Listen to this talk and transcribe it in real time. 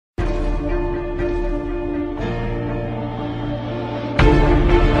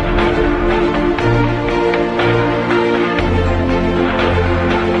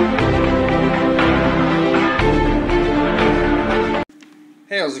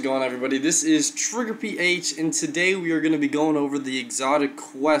it going, everybody? This is TriggerPH, and today we are going to be going over the exotic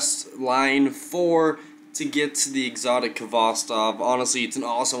quest line 4 to get to the exotic Khvostov. Honestly, it's an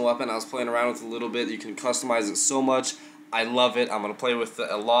awesome weapon. I was playing around with it a little bit. You can customize it so much. I love it. I'm going to play with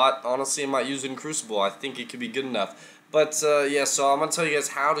it a lot. Honestly, I might use it in Crucible. I think it could be good enough. But yeah, so I'm going to tell you guys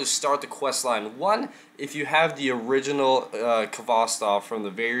how to start the quest line. One, if you have the original Khvostov from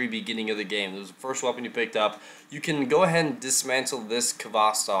the very beginning of the game, it was the first weapon you picked up, you can go ahead and dismantle this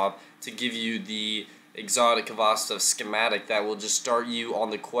Khvostov to give you the exotic Khvostov schematic that will just start you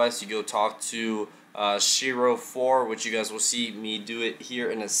on the quest. You go talk to Shiro 4, which you guys will see me do it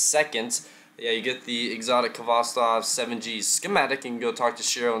here in a second. Yeah, you get the exotic Khvostov 7G schematic and go talk to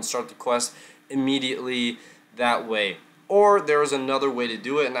Shiro and start the quest immediately that way. Or there is another way to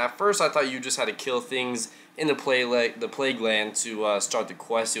do it, and at first I thought you just had to kill things in the plague land to start the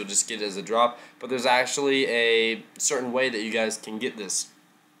quest. You'll just get it as a drop, but there's actually a certain way that you guys can get this.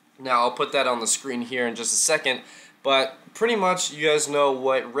 Now I'll put that on the screen here in just a second, but pretty much you guys know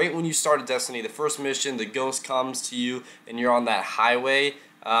what, right when you start a Destiny, the first mission, the ghost comes to you and you're on that highway.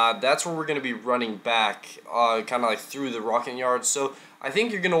 That's where we're going to be running back, kind of like through the rocket yard. So I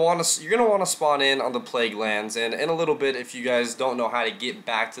think you're gonna want to spawn in on the plague lands, and in a little bit, if you guys don't know how to get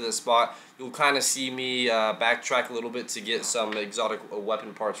back to the spot, you'll kind of see me backtrack a little bit to get some exotic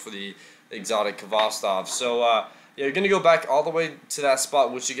weapon parts for the exotic Khvostov. So yeah, you're gonna go back all the way to that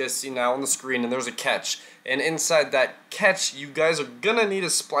spot, which you guys see now on the screen, and there's a catch. And inside that catch, you guys are gonna need a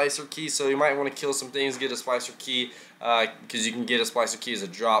splicer key, so you might want to kill some things, get a splicer key, because you can get a splicer key as a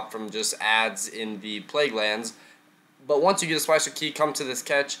drop from just ads in the plague lands. But once you get a splicer key, come to this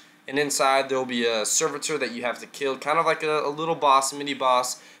catch, and inside there will be a servitor that you have to kill, kind of like a little boss, mini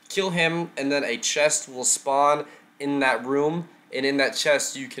boss. Kill him, and then a chest will spawn in that room, and in that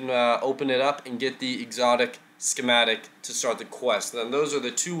chest you can open it up and get the exotic schematic to start the quest. And then those are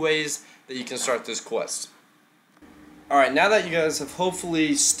the two ways that you can start this quest. Alright, now that you guys have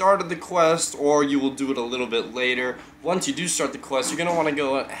hopefully started the quest, or you will do it a little bit later, once you do start the quest, you're going to want to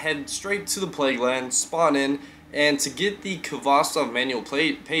go head straight to the plague land, spawn in, and to get the Khvostov manual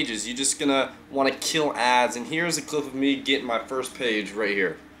pages, you're just going to want to kill ads. And here's a clip of me getting my first page right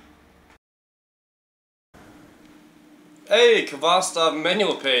here. Hey, Khvostov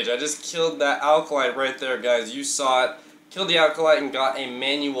manual page. I just killed that Alkalite right there, guys. You saw it. Killed the Alkalite and got a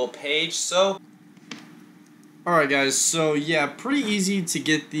manual page. So, alright guys, so yeah, pretty easy to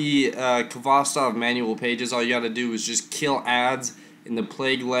get the Khvostov manual pages. All you gotta do is just kill ads in the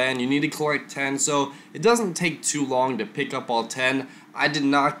plague land. You need to collect 10, so it doesn't take too long to pick up all 10. I did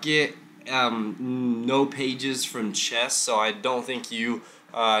not get no pages from chests, so I don't think you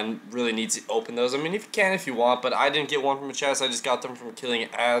really need to open those. I mean, if you can, if you want, but I didn't get one from a chest. I just got them from killing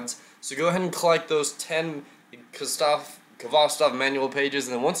ads. So go ahead and collect those 10 Khvostov manual pages,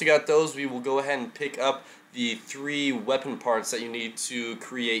 and then once you got those, we will go ahead and pick up the 3 weapon parts that you need to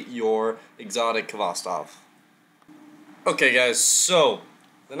create your exotic Khvostov. Okay guys, so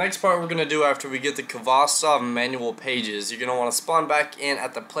the next part we're going to do after we get the Khvostov manual pages, you're going to want to spawn back in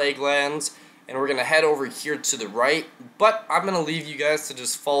at the plague lands, and we're going to head over here to the right, but I'm going to leave you guys to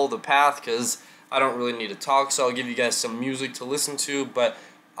just follow the path because I don't really need to talk, so I'll give you guys some music to listen to. But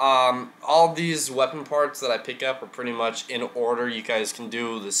all these weapon parts that I pick up are pretty much in order. You guys can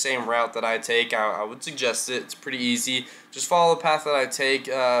do the same route that I take. I would suggest it. It's pretty easy. Just follow the path that I take.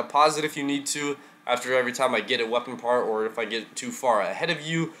 Pause it if you need to after every time I get a weapon part, or if I get too far ahead of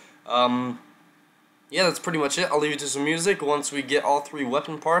you. Yeah, that's pretty much it. I'll leave you to some music. Once we get all 3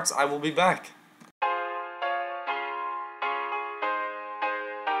 weapon parts, I will be back.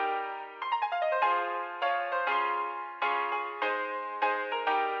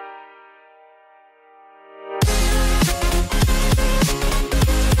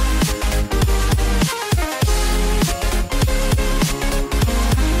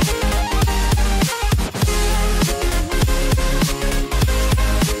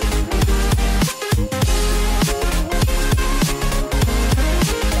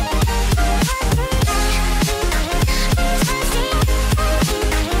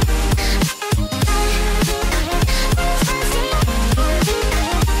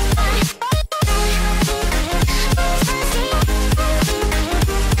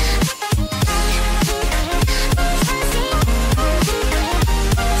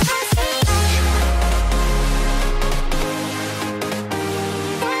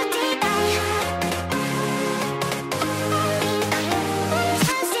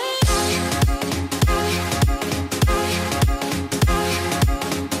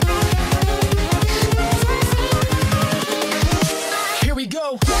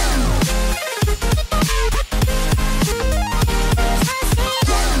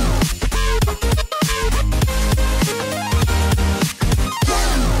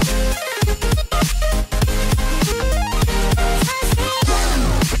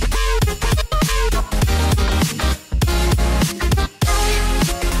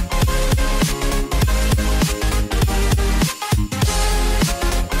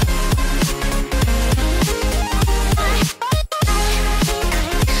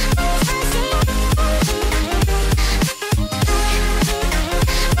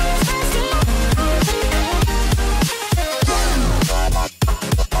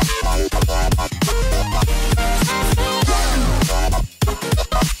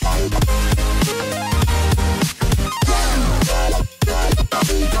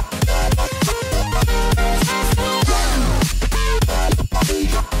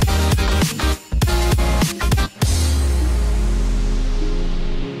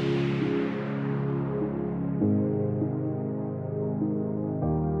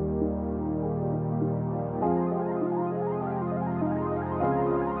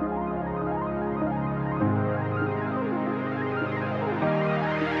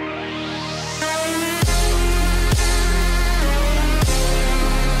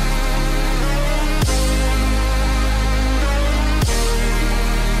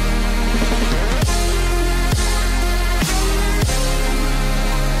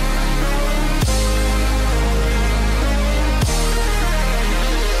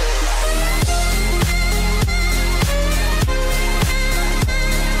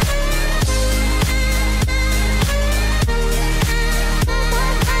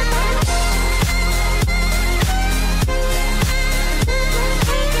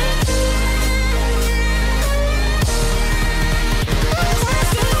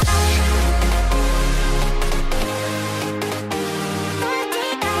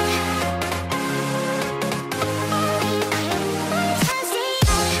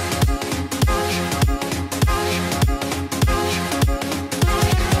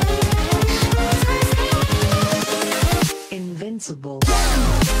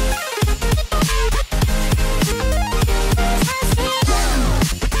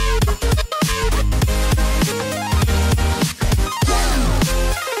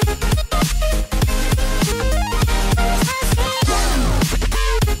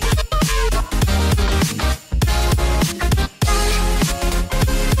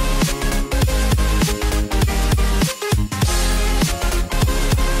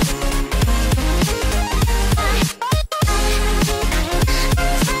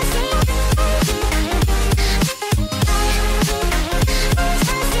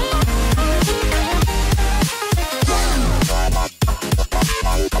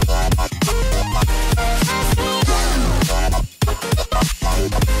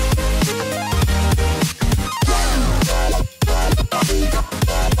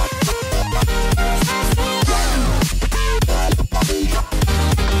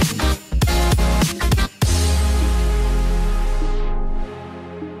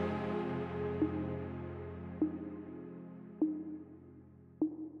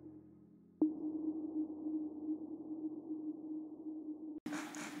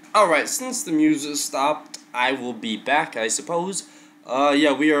 Alright, since the music stopped, I will be back, I suppose.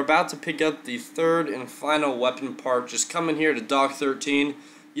 Yeah, we are about to pick up the third and final weapon part. Just come in here to Dock 13.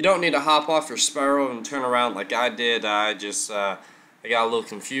 You don't need to hop off your Sparrow and turn around like I did. I got a little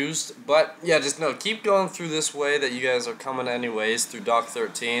confused. But, yeah, just know, keep going through this way that you guys are coming anyways, through Dock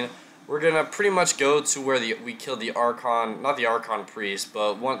 13. We're gonna pretty much go to where we killed the Archon, not the Archon Priest,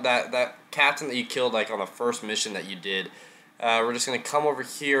 but that captain that you killed like on the first mission that you did. We're just going to come over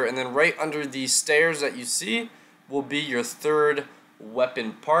here, and then right under these stairs that you see will be your third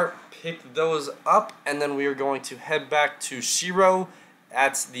weapon part. Pick those up, and then we are going to head back to Shiro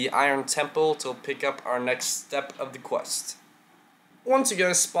at the Iron Temple to pick up our next step of the quest. Once you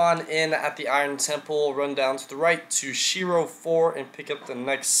guys spawn in at the Iron Temple, run down to the right to Shiro 4 and pick up the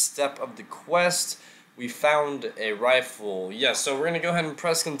next step of the quest. We found a rifle. Yes, so we're going to go ahead and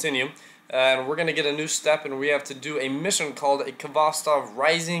press continue. And we're going to get a new step, and we have to do a mission called a Khvostov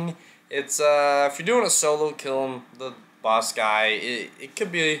Rising. It's, if you're doing a solo, killing the boss guy, it could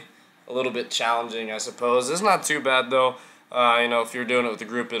be a little bit challenging, I suppose. It's not too bad, though. You know, if you're doing it with a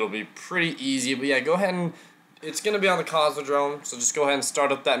group, it'll be pretty easy. But yeah, go ahead and, it's going to be on the Cosmodrome, so just go ahead and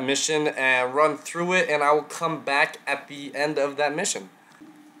start up that mission and run through it, and I will come back at the end of that mission.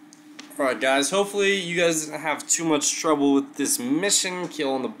 Alright guys, hopefully you guys didn't have too much trouble with this mission,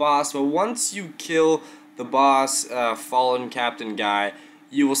 killing the boss, but once you kill the boss, fallen captain guy,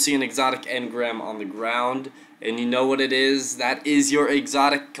 you will see an exotic engram on the ground, and you know what it is? That is your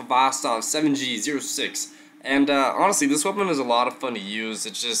exotic Khvostov 7G06. And honestly, this weapon is a lot of fun to use.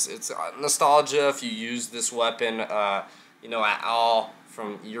 It's nostalgia if you use this weapon, you know, at all.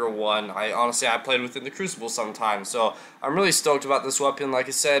 From year one. I played with it in the Crucible sometimes, so I'm really stoked about this weapon. Like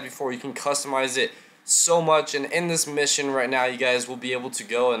I said before, you can customize it so much, and in this mission right now you guys will be able to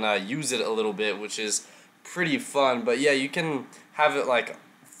go and use it a little bit, which is pretty fun. But yeah, you can have it like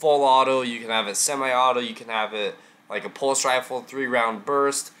full auto, you can have it semi-auto, you can have it like a pulse rifle 3-round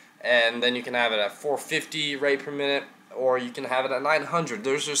burst, and then you can have it at 450 rate per minute, or you can have it at 900.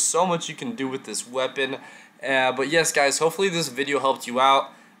 There's just so much you can do with this weapon. But yes guys, hopefully this video helped you out.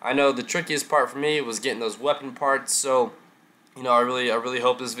 I know the trickiest part for me was getting those weapon parts, so you know, I really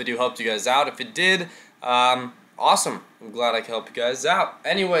hope this video helped you guys out. If it did, awesome. I'm glad I could help you guys out.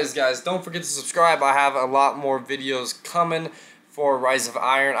 Anyways guys, don't forget to subscribe. I have a lot more videos coming for Rise of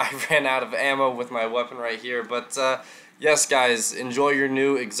Iron. I ran out of ammo with my weapon right here, but yes guys, enjoy your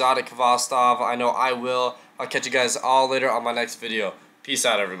new exotic Khvostov. I know I will. I'll catch you guys all later on my next video. Peace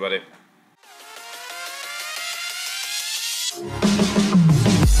out everybody.